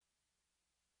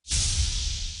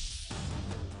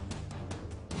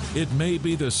It may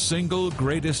be the single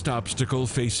greatest obstacle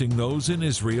facing those in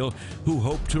Israel who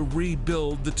hope to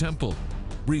rebuild the temple,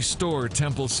 restore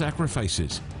temple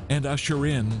sacrifices, and usher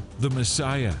in the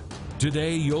Messiah.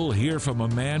 Today, you'll hear from a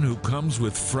man who comes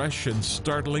with fresh and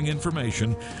startling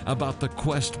information about the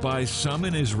quest by some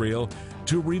in Israel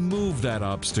to remove that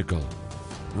obstacle.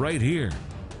 Right here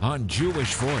on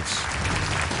Jewish Voice.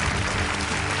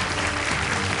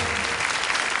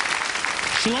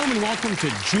 Shalom and welcome to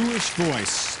Jewish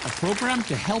Voice, a program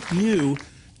to help you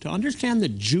to understand the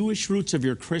Jewish roots of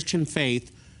your Christian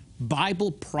faith,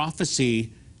 Bible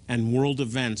prophecy, and world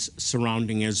events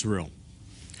surrounding Israel.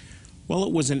 Well,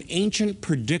 it was an ancient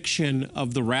prediction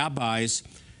of the rabbis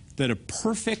that a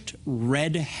perfect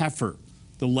red heifer,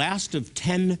 the last of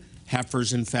 10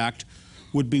 heifers, in fact,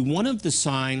 would be one of the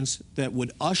signs that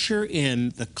would usher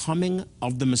in the coming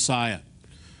of the Messiah.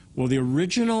 Well, the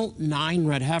original 9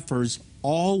 red heifers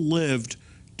all lived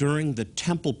during the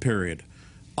temple period,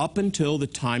 up until the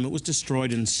time it was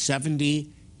destroyed in 70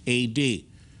 AD.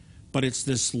 But it's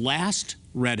this last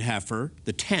red heifer,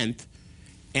 the 10th,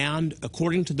 and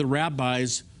according to the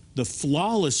rabbis, the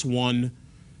flawless one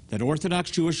that Orthodox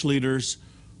Jewish leaders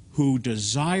who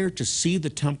desire to see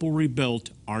the temple rebuilt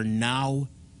are now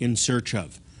in search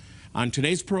of. On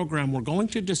today's program, we're going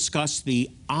to discuss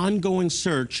the ongoing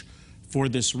search for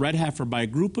this red heifer by a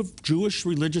group of Jewish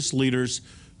religious leaders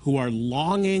who are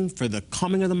longing for the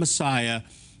coming of the Messiah,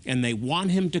 and they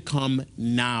want him to come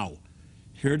now.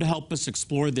 Here to help us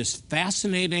explore this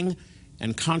fascinating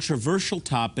and controversial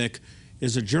topic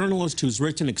is a journalist who's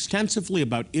written extensively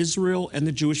about Israel and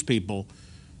the Jewish people.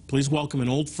 Please welcome an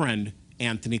old friend,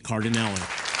 Anthony Cardinelli.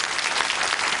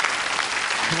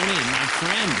 Tony, my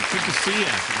friend, good to see you.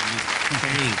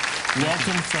 Hey,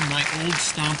 welcome from my old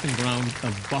stomping ground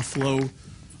of Buffalo,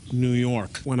 New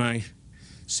York. When I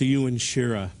see you and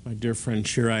Shira, my dear friend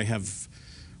Shira, I have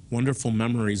wonderful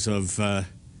memories of,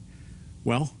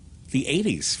 well, the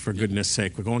 80s, for goodness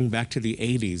sake. We're going back to the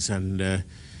 80s, and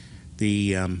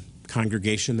the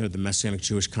congregation there, the Messianic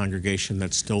Jewish congregation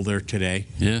that's still there today.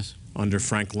 Yes. Under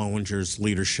Frank Lowenger's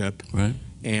leadership. Right.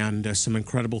 And some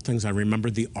incredible things. I remember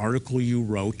the article you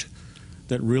wrote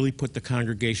that really put the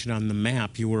congregation on the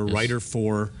map. You were a writer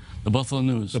for the Buffalo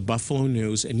News. The Buffalo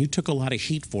News, and you took a lot of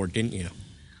heat for it, didn't you?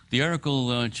 The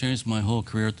article changed my whole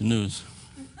career at the News.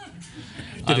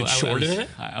 Did it shorten it?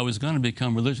 I was going to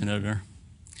become religion editor.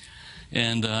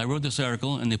 And I wrote this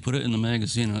article, and they put it in the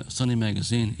magazine, a Sunday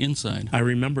magazine, inside. I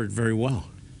remember it very well.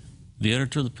 The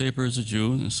editor of the paper is a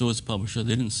Jew, and so is the publisher.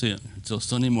 They didn't see it until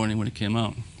Sunday morning when it came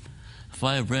out.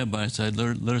 5 rabbis had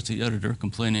letters to the editor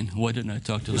complaining, why didn't I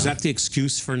talk to them? Was that the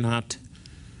excuse for not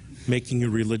making you a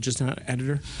religious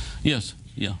editor? Yes,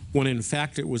 yeah. When in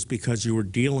fact it was because you were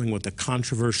dealing with a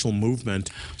controversial movement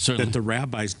that the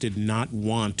rabbis did not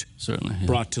want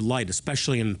brought to light,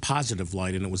 especially in positive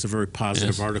light, and it was a very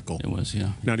positive article. It was,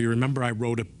 yeah. Now, do you remember I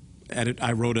wrote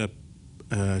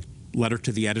a letter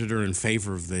to the editor in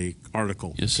favor of the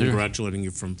article, yes, sir. Congratulating you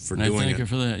for doing it. I thank you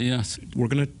for that, yes. We're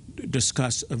going to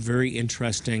discuss a very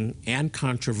interesting and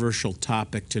controversial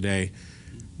topic today,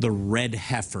 the red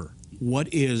heifer. What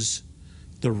is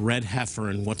the red heifer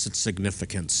and what's its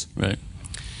significance? Right.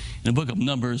 In the book of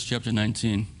Numbers, chapter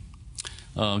 19,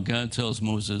 God tells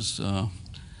Moses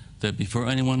that before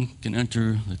anyone can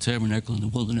enter the tabernacle in the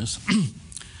wilderness,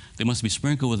 they must be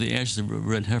sprinkled with the ashes of a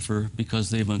red heifer because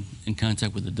they've been in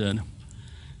contact with the dead.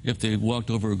 If they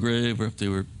walked over a grave or if they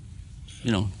were,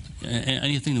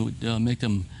 anything that would make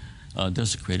them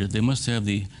desecrated, they must have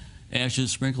the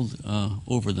ashes sprinkled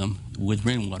over them with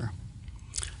rainwater.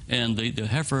 And the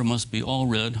heifer must be all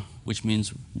red, which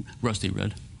means rusty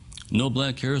red. No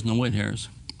black hairs, no white hairs.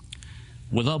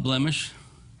 Without blemish,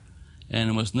 and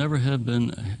it must never have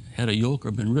had a yoke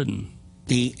or been ridden.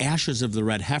 The ashes of the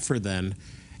red heifer then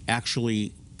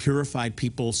actually purified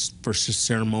people for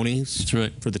ceremonies? That's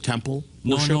right. For the temple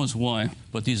No worship? one knows why,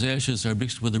 but these ashes are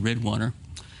mixed with the red water.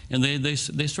 And they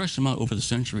stretch them out over the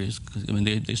centuries. I mean,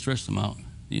 they stretch them out.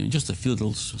 Just a few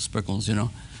little sprinkles,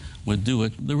 would do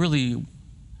it. The really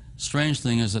strange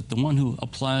thing is that the one who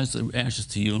applies the ashes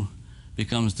to you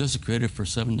becomes desecrated for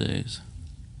 7 days,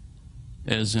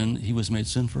 as in he was made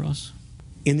sin for us.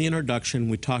 In the introduction,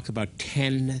 we talk about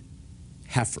 10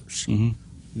 heifers,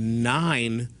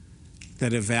 9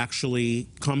 that have actually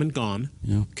come and gone,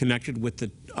 connected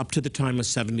with up to the time of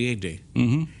 70 AD,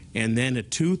 and then a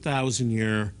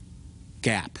 2,000-year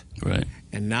gap. Right.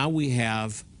 And now we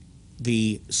have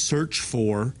the search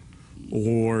for,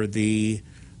 or the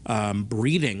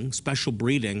special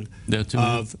breeding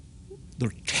of the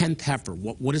 10th heifer.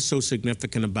 What is so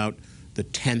significant about the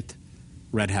 10th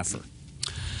red heifer?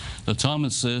 The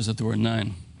Talmud says that there were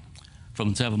 9.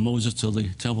 from the time of Moses till the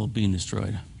temple being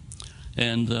destroyed.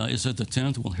 And it said the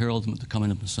 10th will herald the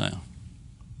coming of Messiah.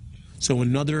 So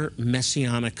another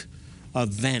messianic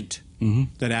event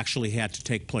that actually had to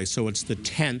take place. So it's the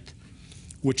 10th,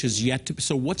 which is yet to.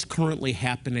 So what's currently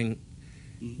happening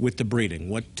with the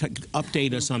breeding?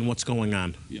 Update us on what's going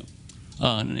on. Yeah.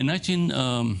 In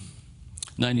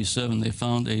 1997, they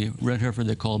found a red heifer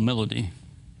they called Melody,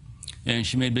 and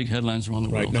she made big headlines around the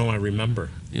world. Right. No, I remember.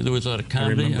 Yeah, there was a lot of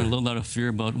comedy and a little lot of fear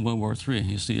about World War III.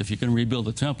 You see, if you can rebuild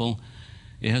the temple,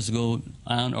 it has to go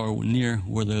on or near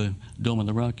where the Dome of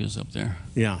the Rock is up there.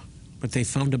 Yeah, but they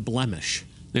found a blemish.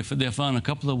 They found a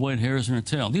couple of white hairs in her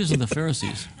tail. These are the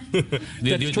Pharisees.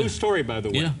 That's a true story, by the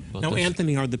way. Yeah. Now,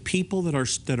 Anthony, are the people that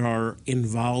are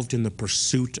involved in the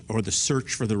pursuit or the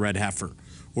search for the red heifer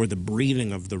or the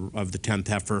breeding of the 10th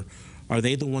heifer, are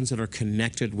they the ones that are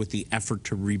connected with the effort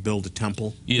to rebuild a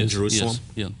temple in Jerusalem?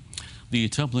 Yes, yeah. The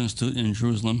Temple Institute in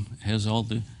Jerusalem has all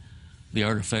the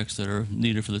artifacts that are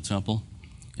needed for the temple,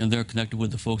 and they're connected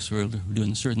with the folks who are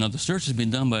doing the search. Now, the search has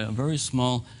been done by a very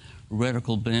small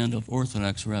radical band of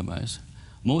Orthodox rabbis.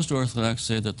 Most Orthodox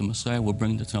say that the Messiah will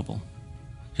bring the temple.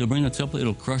 He'll bring the temple,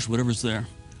 it'll crush whatever's there.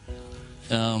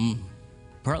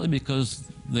 Partly because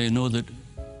they know that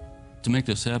to make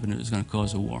this happen, it's going to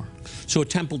cause a war. So a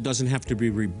temple doesn't have to be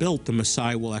rebuilt. The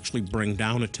Messiah will actually bring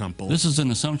down a temple. This is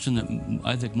an assumption that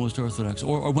I think most Orthodox,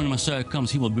 or when the Messiah comes,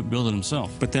 he will build it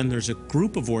himself. But then there's a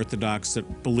group of Orthodox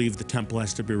that believe the temple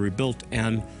has to be rebuilt,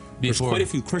 and there's quite a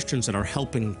few Christians that are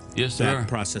helping that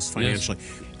process financially.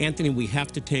 Yes. Anthony, we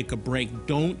have to take a break.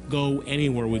 Don't go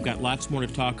anywhere. We've got lots more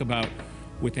to talk about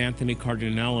with Anthony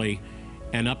Cardinelli.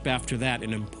 And up after that,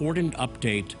 an important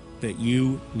update that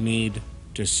you need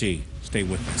to see. Stay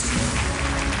with us.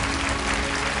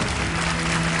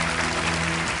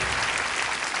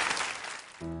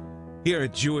 Here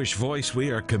at Jewish Voice,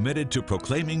 we are committed to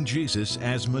proclaiming Jesus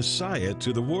as Messiah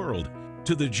to the world,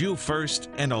 to the Jew first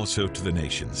and also to the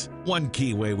nations. One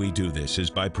key way we do this is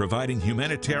by providing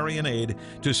humanitarian aid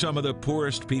to some of the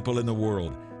poorest people in the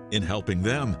world. In helping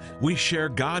them, we share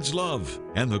God's love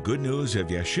and the good news of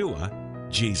Yeshua,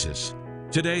 Jesus.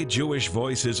 Today, Jewish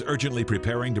Voice is urgently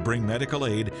preparing to bring medical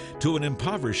aid to an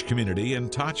impoverished community in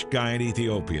Toch Gayan,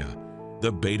 Ethiopia.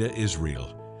 The Beta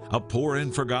Israel, a poor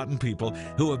and forgotten people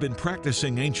who have been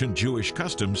practicing ancient Jewish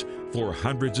customs for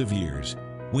hundreds of years.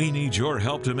 We need your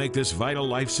help to make this vital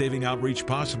life-saving outreach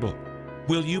possible.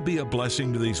 Will you be a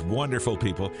blessing to these wonderful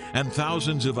people and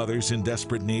thousands of others in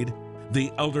desperate need?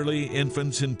 The elderly,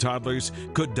 infants, and toddlers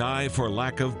could die for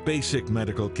lack of basic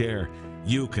medical care.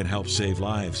 You can help save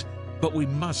lives, but we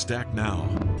must act now.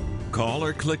 Call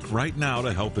or click right now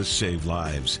to help us save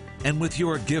lives. And with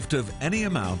your gift of any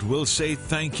amount, we'll say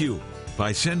thank you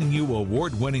by sending you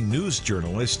award-winning news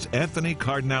journalist Anthony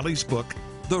Cardinelli's book,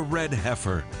 The Red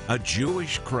Heifer, A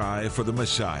Jewish Cry for the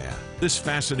Messiah. This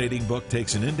fascinating book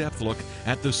takes an in-depth look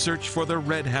at the search for the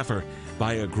red heifer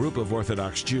by a group of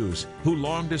Orthodox Jews who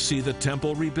long to see the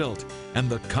temple rebuilt and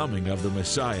the coming of the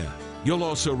Messiah. You'll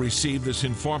also receive this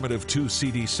informative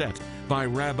 2-CD set by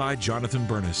Rabbi Jonathan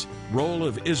Bernis, Role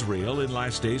of Israel in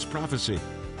Last Days Prophecy.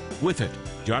 With it,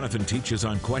 Jonathan teaches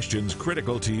on questions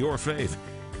critical to your faith,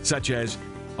 such as,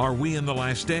 are we in the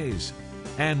last days?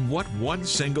 And what one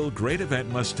single great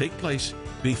event must take place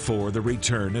before the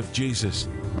return of Jesus?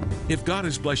 If God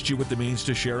has blessed you with the means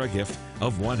to share a gift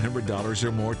of $100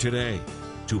 or more today,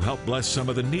 to help bless some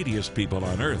of the neediest people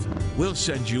on earth, we'll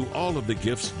send you all of the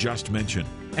gifts just mentioned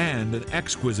and an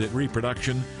exquisite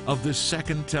reproduction of the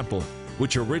Second Temple,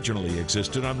 which originally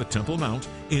existed on the Temple Mount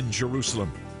in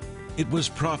Jerusalem. It was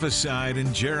prophesied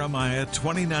in Jeremiah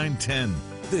 29:10.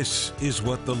 This is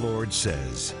what the Lord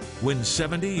says. When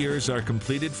 70 years are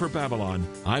completed for Babylon,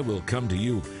 I will come to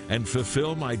you and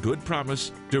fulfill my good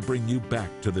promise to bring you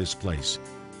back to this place.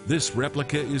 This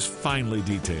replica is finely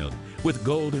detailed with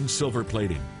gold and silver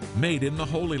plating, made in the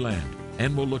Holy Land,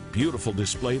 and will look beautiful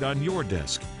displayed on your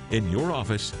desk, in your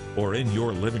office, or in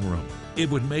your living room. It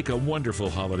would make a wonderful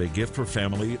holiday gift for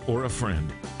family or a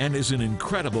friend, and is an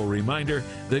incredible reminder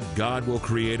that God will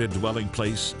create a dwelling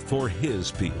place for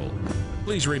His people.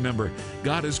 Please remember,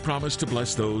 God has promised to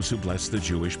bless those who bless the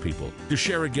Jewish people. To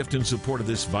share a gift in support of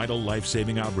this vital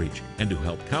life-saving outreach, and to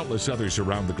help countless others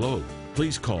around the globe,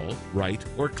 please call, write,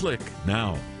 or click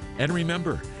now. And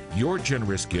remember, your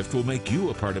generous gift will make you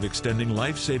a part of extending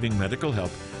life-saving medical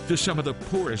help to some of the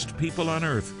poorest people on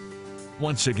earth.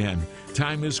 Once again,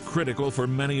 time is critical for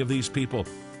many of these people.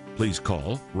 Please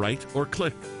call, write, or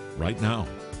click right now.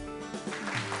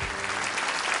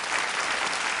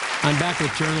 I'm back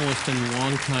with journalist and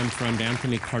longtime friend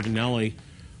Anthony Cardinelli,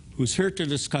 who's here to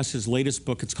discuss his latest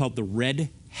book. It's called The Red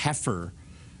Heifer.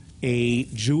 A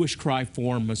Jewish Cry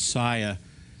for Messiah.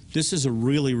 This is a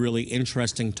really, really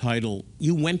interesting title.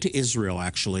 You went to Israel,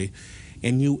 actually,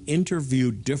 and you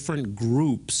interviewed different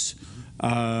groups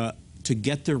to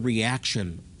get their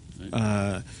reaction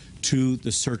to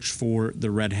the search for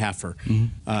the red heifer.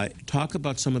 Talk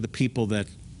about some of the people that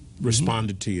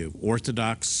responded to you.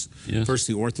 Orthodox, first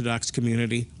the Orthodox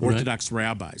community, Orthodox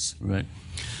rabbis. Right.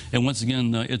 And once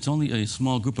again, it's only a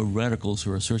small group of radicals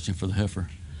who are searching for the heifer.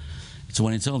 So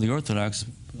when you tell the Orthodox,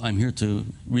 I'm here to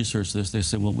research this, they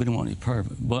say, well, we don't want any part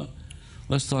of it. But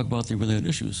let's talk about the related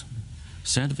issues.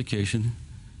 Sanctification,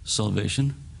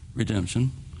 salvation,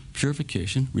 redemption,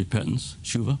 purification, repentance,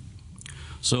 tshuva.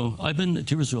 So I've been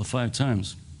to Israel 5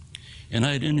 times. And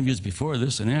I had interviews before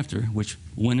this and after, which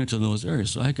went into those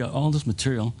areas. So I got all this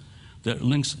material that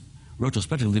links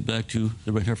retrospectively back to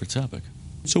the red heifer topic.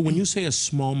 So when you say a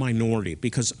small minority,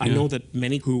 because I know that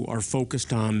many who are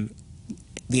focused on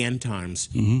the end times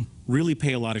really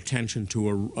pay a lot of attention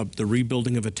to the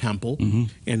rebuilding of a temple,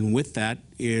 and with that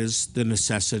is the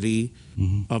necessity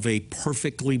of a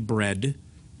perfectly bred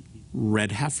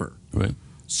red heifer. Right.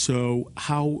 So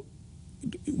how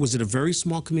was it a very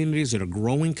small community? Is it a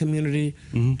growing community?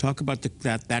 Talk about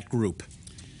that group.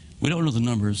 We don't know the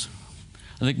numbers.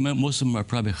 I think most of them are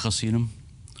probably Hasidim.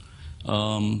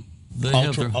 They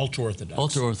have their ultra-Orthodox.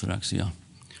 Ultra-Orthodox, yeah.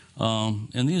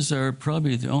 And these are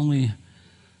probably the only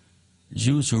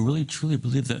Jews who really truly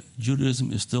believe that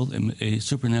Judaism is still a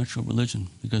supernatural religion,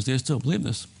 because they still believe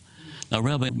this. Now,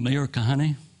 Rabbi Meir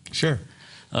Kahane. Sure.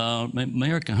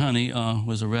 Meir Kahane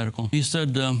was a radical. He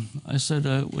said, I said,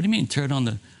 what do you mean tear down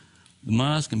the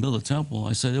mosque and build a temple?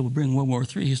 I said, it would bring World War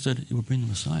III. He said, it would bring the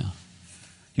Messiah.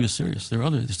 He was serious. There are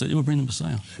others. They said it would bring the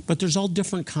Messiah. But there's all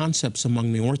different concepts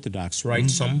among the Orthodox, right?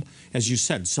 Some, as you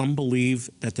said, some believe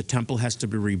that the temple has to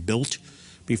be rebuilt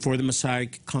before the Messiah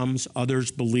comes.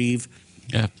 Others believe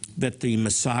that the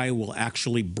Messiah will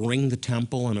actually bring the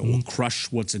temple and it will crush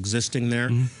what's existing there.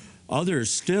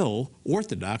 Others still,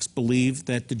 Orthodox, believe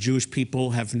that the Jewish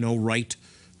people have no right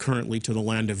currently to the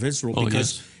land of Israel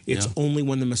because it's only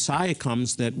when the Messiah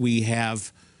comes that we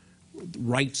have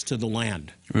rights to the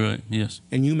land. Right, yes.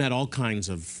 And you met all kinds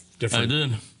of different... I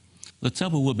did. The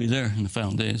temple will be there in the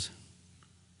final days.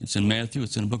 It's in Matthew,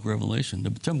 it's in the book of Revelation.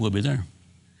 The temple will be there.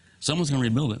 Someone's going to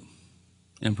rebuild it,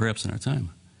 and perhaps in our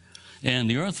time. And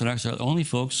the Orthodox are the only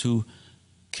folks who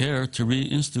care to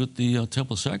reinstitute the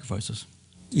temple sacrifices.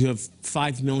 You have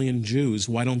 5 million Jews.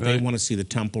 Why don't they want to see the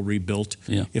temple rebuilt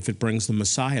if it brings the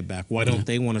Messiah back? Why don't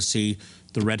they want to see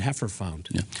the red heifer found?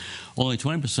 Only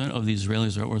 20% of the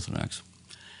Israelis are Orthodox.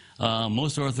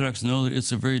 Most Orthodox know that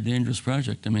it's a very dangerous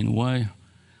project. I mean, why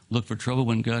look for trouble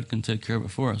when God can take care of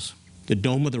it for us? The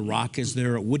Dome of the Rock is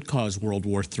there. It would cause World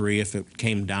War III if it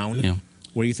came down.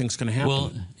 What do you think is going to happen?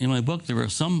 Well, in my book, there are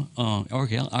some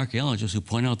archaeologists who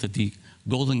point out that the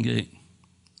Golden Gate,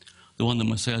 the one the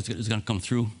Messiah is going to come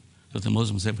through, that the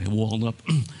Muslims have walled up,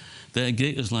 that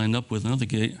gate is lined up with another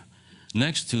gate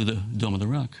next to the Dome of the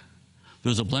Rock.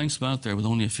 There's a blank spot there with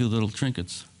only a few little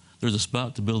trinkets. There's a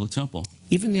spot to build a temple.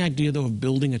 Even the idea, though, of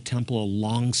building a temple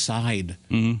alongside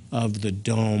of the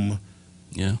dome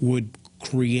would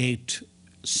create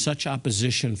such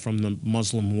opposition from the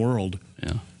Muslim world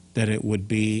that it would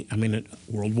be, I mean,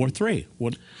 World War III.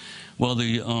 Well,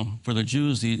 for the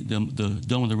Jews, the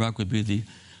Dome of the Rock would be the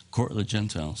court of the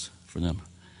Gentiles for them.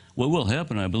 What will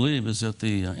happen, I believe, is that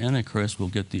the Antichrist will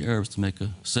get the Arabs to make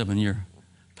a 7-year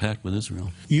pact with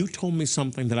Israel. You told me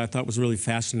something that I thought was really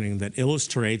fascinating that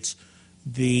illustrates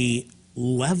the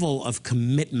level of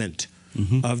commitment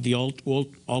of the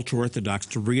ultra-Orthodox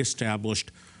to reestablish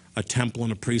a temple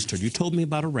and a priesthood. You told me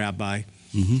about a rabbi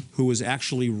who was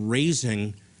actually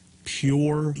raising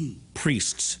pure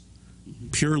priests,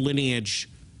 pure lineage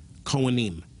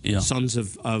Kohanim, sons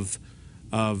of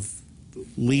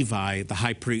Levi, the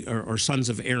high priest, or sons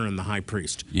of Aaron, the high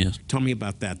priest. Yes. Tell me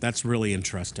about that. That's really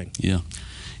interesting. Yeah.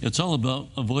 It's all about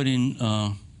avoiding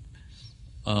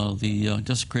the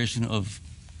desecration of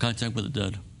contact with the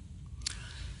dead.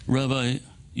 Rabbi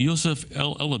Yosef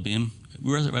Elboim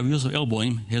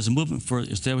has a movement for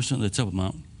establishment of the Temple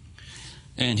Mount.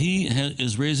 And he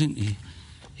is raising,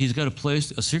 he's got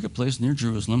a secret place near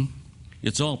Jerusalem.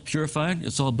 It's all purified,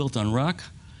 it's all built on rock,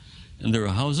 and there are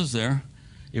houses there.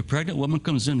 A pregnant woman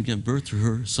comes in to give birth to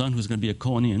her son, who's going to be a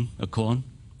Kohen.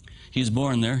 He's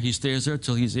born there. He stays there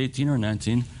till he's 18 or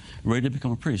 19, ready to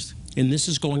become a priest. And this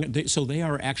is going, so they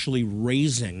are actually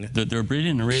raising. They're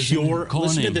breeding and raising Kohanim.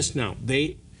 Listen to this now.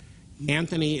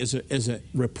 Anthony is a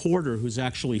reporter who's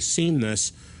actually seen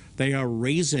this. They are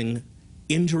raising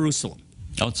in Jerusalem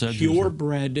outside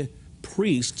purebred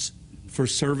priests for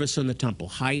service in the temple.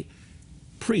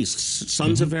 priests,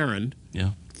 sons of Aaron,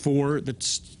 Yeah. for the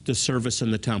service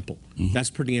in the temple. That's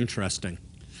pretty interesting.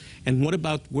 And what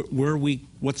about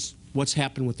what's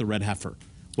happened with the red heifer?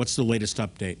 What's the latest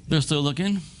update? They're still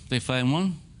looking. They find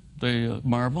one. They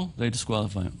marvel. They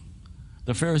disqualify him.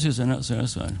 The Pharisees are not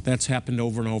satisfied. That's happened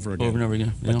over and over again. Over and over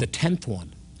again. But Yeah. the 10th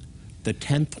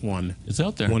one, It's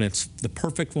out there. when it's the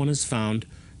perfect one is found,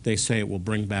 they say it will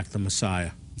bring back the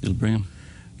Messiah. It'll bring him.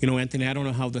 You know, Anthony, I don't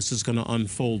know how this is going to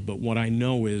unfold, but what I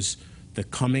know is the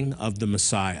coming of the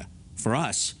Messiah. For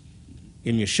us,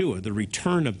 in Yeshua, the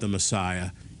return of the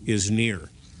Messiah is near.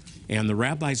 And the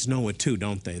rabbis know it too,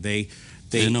 don't they? They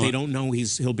don't know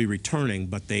he'll be returning,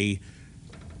 but they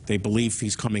believe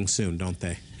he's coming soon, don't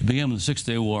they? It began with the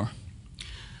Six-Day War.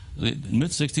 The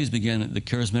mid-'60s began the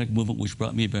charismatic movement, which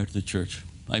brought me back to the church.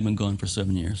 I've been gone for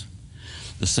 7 years.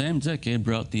 The same decade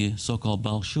brought the so-called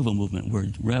Baal Shuva movement, where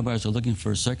rabbis are looking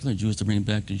for secular Jews to bring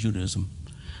back to Judaism.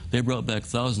 They brought back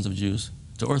thousands of Jews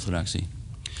to Orthodoxy.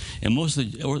 And most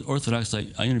of the Orthodox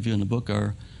I interview in the book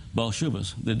are Baal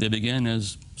Shuvas. They began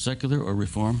as secular or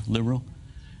reform, liberal,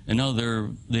 and now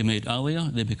they made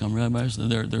Aliyah. They become rabbis.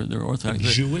 They're Orthodox.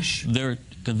 Jewish? They're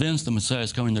convinced the Messiah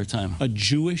is coming in their time. A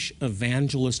Jewish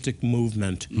evangelistic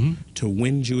movement to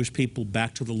win Jewish people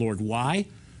back to the Lord. Why?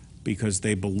 Because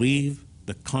they believe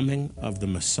the coming of the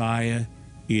Messiah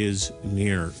is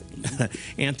near.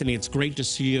 Anthony, it's great to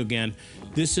see you again.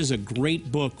 This is a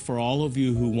great book for all of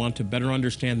you who want to better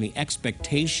understand the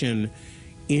expectation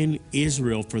in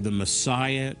Israel for the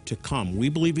Messiah to come. We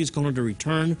believe he's going to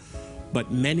return,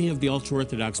 but many of the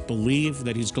ultra-Orthodox believe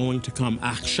that he's going to come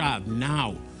achshav,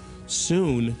 now,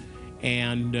 soon,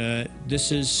 and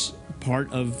this is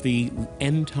part of the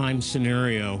end-time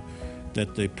scenario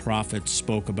that the prophets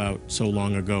spoke about so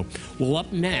long ago. Well,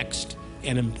 up next,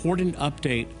 an important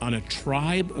update on a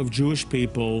tribe of Jewish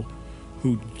people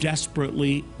who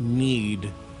desperately need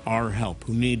our help,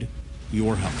 who need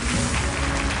your help.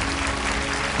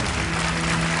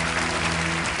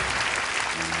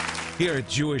 Here at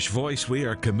Jewish Voice, we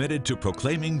are committed to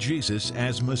proclaiming Jesus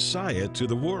as Messiah to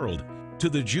the world, to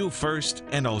the Jew first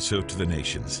and also to the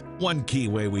nations. One key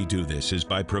way we do this is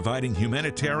by providing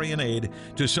humanitarian aid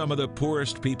to some of the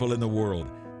poorest people in the world.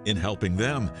 In helping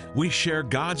them, we share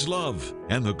God's love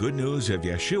and the good news of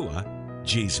Yeshua,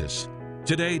 Jesus.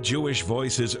 Today, Jewish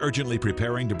Voice is urgently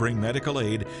preparing to bring medical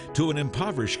aid to an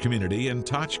impoverished community in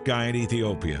Tach Gain,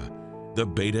 Ethiopia. The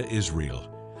Beta Israel,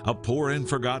 a poor and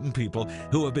forgotten people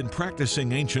who have been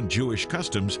practicing ancient Jewish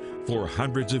customs for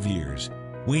hundreds of years.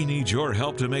 We need your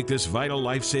help to make this vital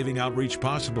life-saving outreach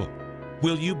possible.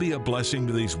 Will you be a blessing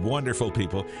to these wonderful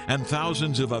people and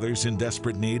thousands of others in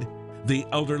desperate need? The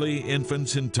elderly,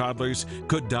 infants, and toddlers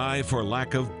could die for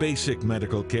lack of basic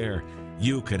medical care.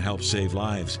 You can help save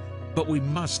lives, but we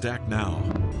must act now.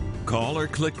 Call or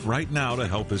click right now to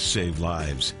help us save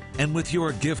lives. And with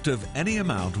your gift of any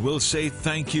amount, we'll say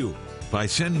thank you by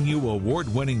sending you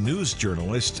award-winning news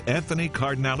journalist Anthony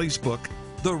Cardinale's book,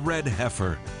 The Red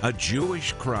Heifer, A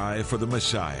Jewish Cry for the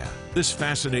Messiah. This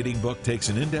fascinating book takes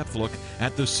an in-depth look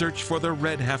at the search for the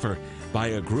red heifer by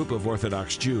a group of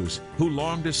Orthodox Jews who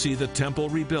long to see the temple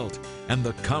rebuilt and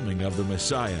the coming of the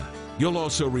Messiah. You'll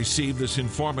also receive this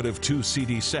informative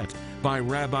 2-CD set by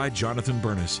Rabbi Jonathan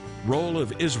Bernis, Role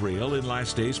of Israel in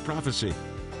Last Days Prophecy.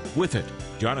 With it,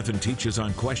 Jonathan teaches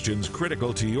on questions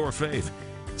critical to your faith,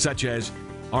 such as,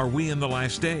 are we in the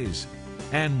last days?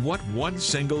 And what one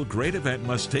single great event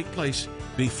must take place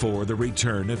before the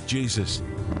return of Jesus?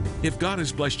 If God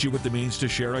has blessed you with the means to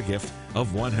share a gift of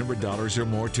 $100 or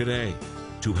more today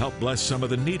to help bless some of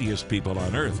the neediest people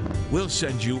on earth, we'll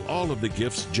send you all of the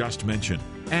gifts just mentioned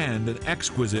and an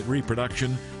exquisite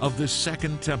reproduction of the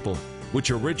Second Temple,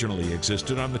 which originally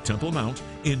existed on the Temple Mount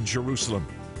in Jerusalem.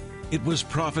 It was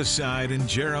prophesied in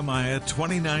Jeremiah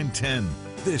 29:10.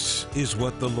 This is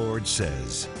what the Lord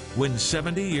says. When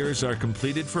 70 years are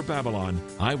completed for Babylon,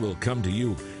 I will come to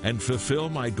you and fulfill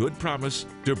my good promise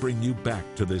to bring you back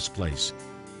to this place.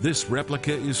 This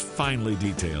replica is finely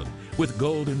detailed with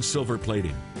gold and silver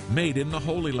plating, made in the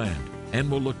Holy Land, and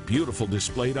will look beautiful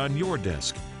displayed on your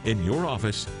desk, in your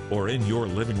office, or in your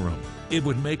living room. It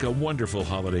would make a wonderful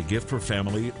holiday gift for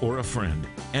family or a friend,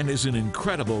 and is an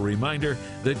incredible reminder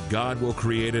that God will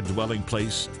create a dwelling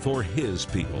place for His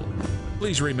people.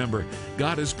 Please remember,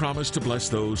 God has promised to bless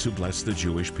those who bless the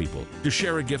Jewish people. To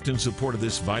share a gift in support of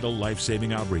this vital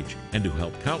life-saving outreach, and to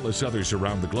help countless others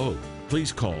around the globe,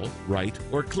 please call, write,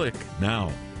 or click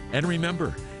now. And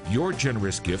remember, your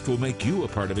generous gift will make you a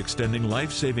part of extending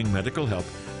life-saving medical help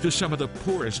to some of the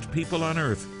poorest people on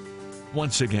earth.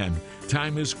 Once again,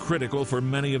 time is critical for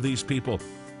many of these people.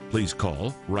 Please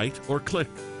call, write, or click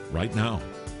right now.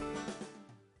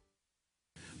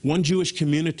 One Jewish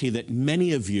community that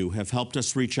many of you have helped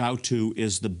us reach out to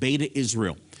is the Beta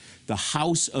Israel, the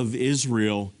House of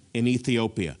Israel in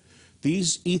Ethiopia.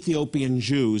 These Ethiopian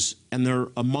Jews, and they're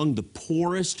among the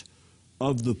poorest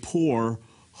of the poor,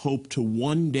 hope to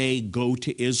one day go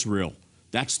to Israel.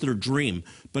 That's their dream.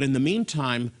 But in the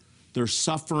meantime, they're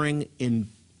suffering in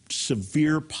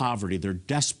severe poverty. They're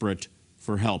desperate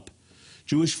for help.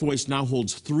 Jewish Voice now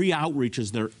holds 3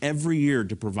 outreaches there every year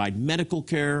to provide medical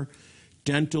care,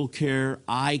 dental care,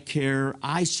 eye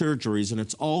surgeries, and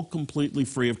it's all completely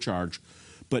free of charge.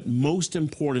 But most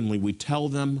importantly, we tell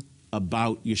them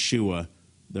about Yeshua,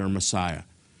 their Messiah.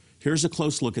 Here's a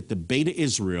close look at the Beta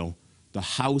Israel, the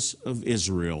House of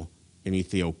Israel in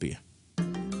Ethiopia.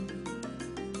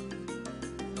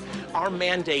 Our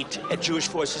mandate at Jewish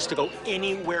Voice is to go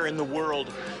anywhere in the world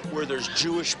where there's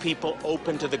Jewish people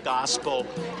open to the gospel,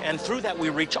 and through that we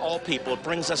reach all people. It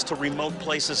brings us to remote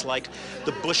places like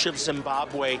the bush of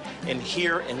Zimbabwe and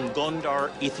here in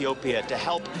Gondar, Ethiopia, to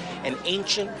help an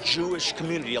ancient Jewish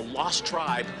community, a lost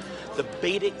tribe, the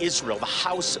Beta Israel, the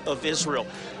House of Israel.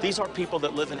 These are people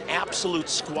that live in absolute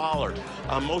squalor.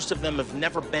 Most of them have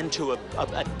never been to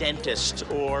a dentist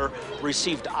or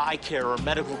received eye care or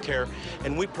medical care,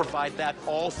 and we provide that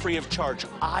all free of charge.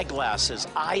 Eyeglasses,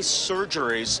 eye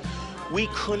surgeries. We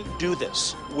couldn't do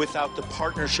this without the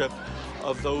partnership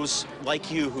of those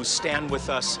like you who stand with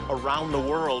us around the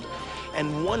world.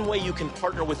 And one way you can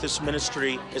partner with this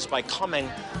ministry is by coming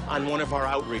on one of our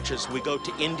outreaches. We go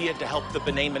to India to help the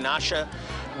B'nai Menashe.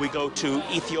 We go to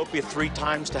Ethiopia 3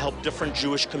 times to help different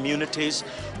Jewish communities.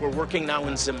 We're working now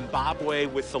in Zimbabwe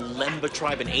with the Lemba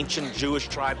tribe, an ancient Jewish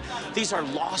tribe. These are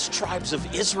lost tribes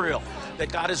of Israel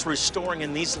that God is restoring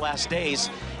in these last days.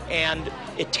 And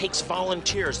it takes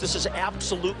volunteers. This is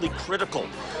absolutely critical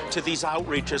to these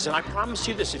outreaches. And I promise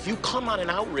you this, if you come on an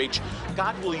outreach,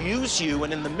 God will use you,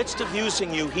 and in the midst of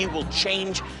using you, He will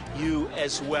change you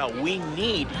as well. We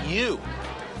need you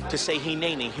to say,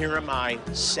 Hineni, here am I,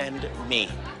 send me.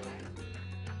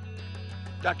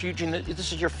 Dr. Eugene,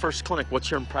 this is your first clinic.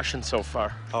 What's your impression so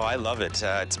far? Oh, I love it.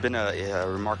 It's been a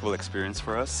remarkable experience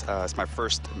for us. It's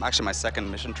actually my second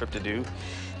mission trip to do.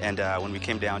 And when we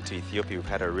came down to Ethiopia, we've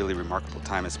had a really remarkable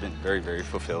time. It's been very, very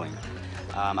fulfilling.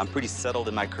 I'm pretty settled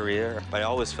in my career, but I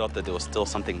always felt that there was still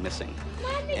something missing.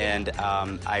 And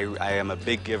I am a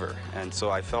big giver, and so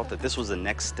I felt that this was the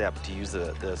next step to use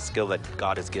the skill that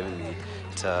God has given me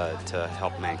to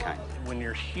help mankind. When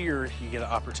you're here, you get an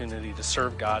opportunity to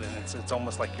serve God, and it's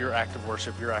almost like your act of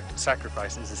worship, your act of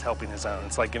sacrifices is helping His own.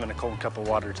 It's like giving a cold cup of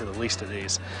water to the least of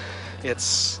these.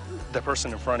 It's the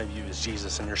person in front of you is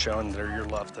Jesus, and you're showing your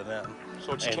love to them.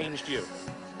 So it's changed you.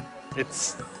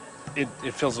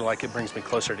 It feels like it brings me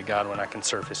closer to God when I can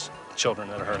serve His children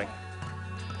that are hurting.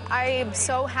 I'm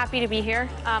so happy to be here.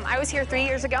 I was here 3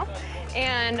 years ago,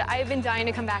 and I've been dying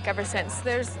to come back ever since.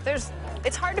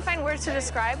 It's hard to find words to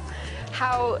describe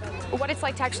what it's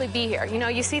like to actually be here. You know,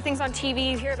 you see things on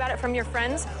TV, you hear about it from your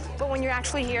friends, but when you're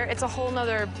actually here, it's a whole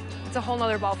nother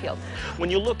ball field. When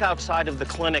you look outside of the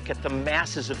clinic at the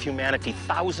masses of humanity,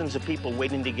 thousands of people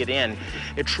waiting to get in,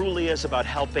 it truly is about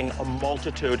helping a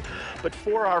multitude. But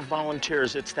for our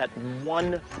volunteers, it's that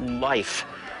one life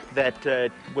that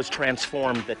was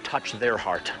transformed, that touched their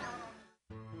heart.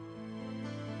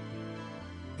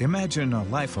 Imagine a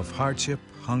life of hardship,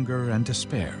 hunger, and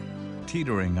despair,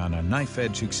 teetering on a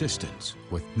knife-edge existence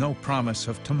with no promise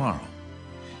of tomorrow.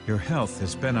 Your health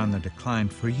has been on the decline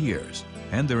for years,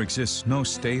 and there exists no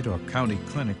state or county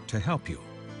clinic to help you.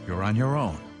 You're on your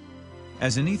own.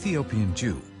 As an Ethiopian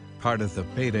Jew, part of the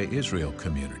Beta Israel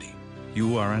community,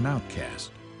 you are an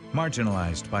outcast,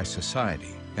 marginalized by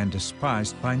society and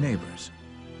despised by neighbors.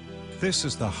 This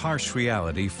is the harsh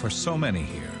reality for so many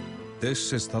here.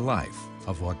 This is the life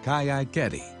of Wagayi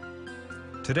Getty.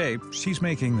 Today, she's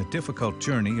making the difficult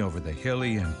journey over the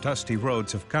hilly and dusty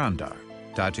roads of Gondar,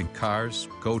 dodging cars,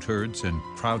 goat herds, and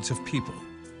crowds of people.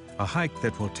 A hike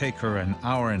that will take her an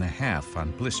hour and a half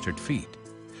on blistered feet.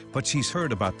 But she's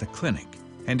heard about the clinic,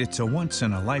 and it's a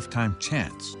once-in-a-lifetime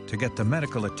chance to get the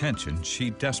medical attention she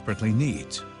desperately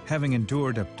needs, having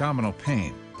endured abdominal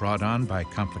pain brought on by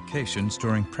complications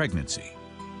during pregnancy.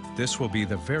 This will be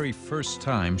the very first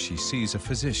time she sees a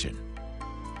physician.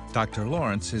 Dr.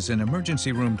 Lawrence is an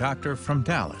emergency room doctor from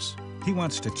Dallas. He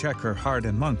wants to check her heart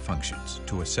and lung functions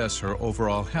to assess her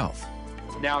overall health.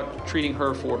 Now treating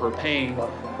her for her pain,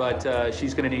 but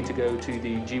she's going to need to go to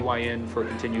the GYN for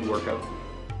continued workup.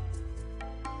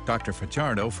 Dr.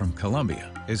 Fajardo from Columbia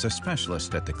is a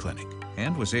specialist at the clinic,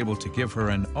 and was able to give her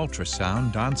an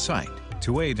ultrasound on site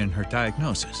to aid in her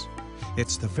diagnosis.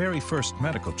 It's the very first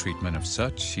medical treatment of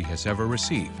such she has ever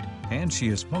received, and she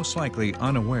is most likely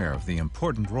unaware of the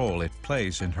important role it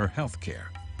plays in her health care.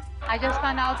 I just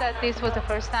found out that this was the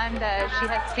first time that she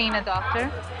had seen a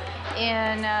doctor,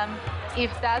 and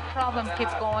if that problem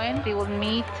keeps going, they will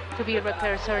need to be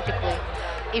repaired surgically.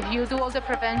 If you do all the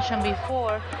prevention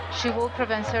before, she will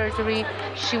prevent surgery,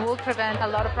 she will prevent a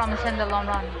lot of problems in the long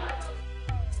run.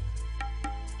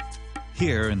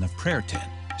 Here in the prayer tent,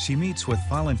 she meets with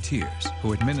volunteers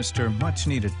who administer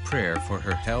much-needed prayer for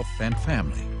her health and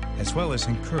family, as well as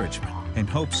encouragement in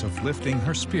hopes of lifting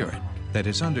her spirit that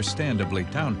is understandably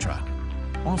downtrodden,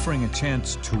 offering a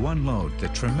chance to unload the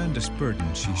tremendous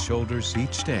burden she shoulders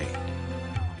each day.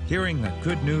 Hearing the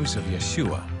good news of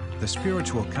Yeshua, the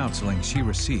spiritual counseling she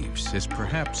receives is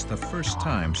perhaps the first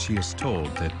time she is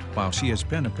told that while she has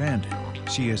been abandoned,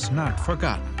 she is not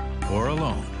forgotten or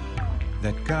alone,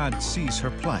 that God sees her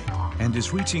plight and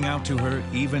is reaching out to her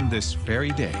even this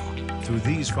very day through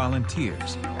these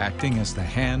volunteers acting as the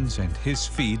hands and his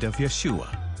feet of Yeshua.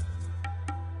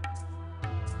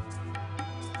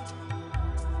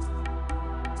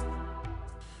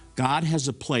 God has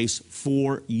a place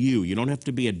for you. You don't have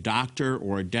to be a doctor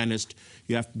or a dentist.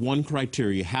 You have one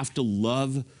criteria. You have to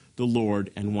love the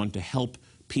Lord and want to help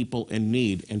people in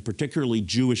need, and particularly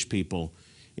Jewish people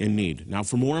in need. Now,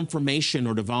 for more information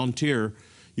or to volunteer,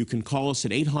 you can call us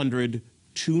at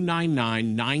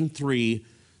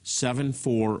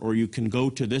 800-299-9374, or you can go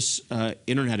to this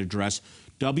internet address,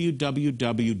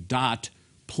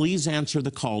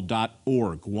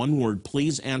 www.pleaseanswerthecall.org. One word,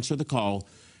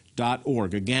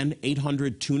 pleaseanswerthecall.org. Again,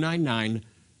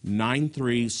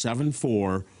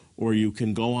 800-299-9374, or you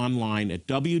can go online at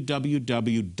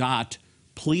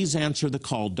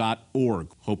www.pleaseanswerthecall.org.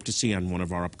 Hope to see you on one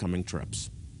of our upcoming trips.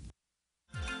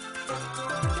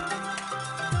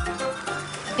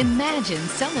 Imagine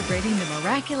celebrating the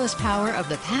miraculous power of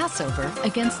the Passover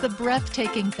against the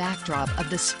breathtaking backdrop of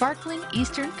the sparkling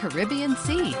Eastern Caribbean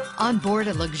Sea on board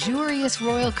a luxurious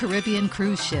Royal Caribbean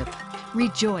cruise ship.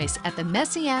 Rejoice at the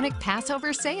Messianic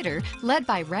Passover Seder led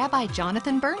by Rabbi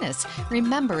Jonathan Bernis,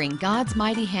 remembering God's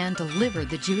mighty hand delivered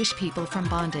the Jewish people from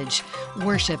bondage.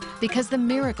 Worship because the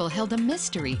miracle held a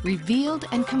mystery revealed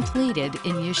and completed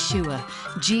in Yeshua,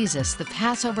 Jesus, the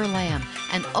Passover Lamb,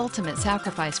 an ultimate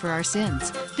sacrifice for our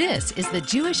sins. This is the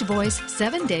Jewish Voice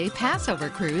 7-day Passover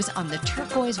cruise on the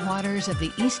turquoise waters of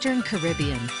the Eastern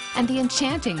Caribbean and the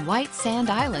enchanting white sand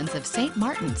islands of St.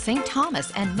 Martin, St.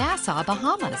 Thomas, and Nassau,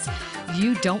 Bahamas.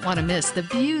 You don't want to miss the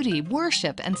beauty,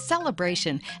 worship, and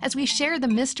celebration as we share the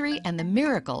mystery and the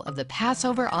miracle of the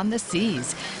Passover on the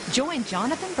seas. Join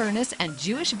Jonathan Bernis and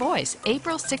Jewish Voice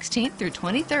April 16th through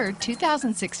 23rd,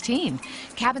 2016.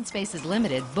 Cabin space is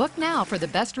limited. Book now for the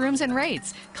best rooms and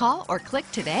rates. Call or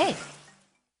click today.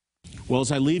 Well,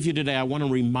 as I leave you today, I want to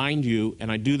remind you,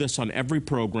 and I do this on every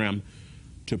program,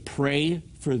 to pray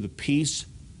for the peace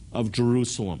of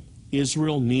Jerusalem.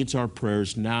 Israel needs our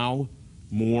prayers now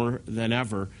more than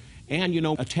ever. And, you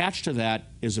know, attached to that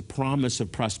is a promise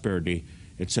of prosperity.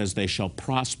 It says, they shall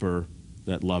prosper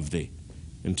that love thee.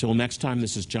 Until next time,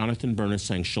 this is Jonathan Bernis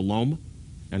saying shalom,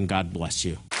 and God bless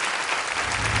you.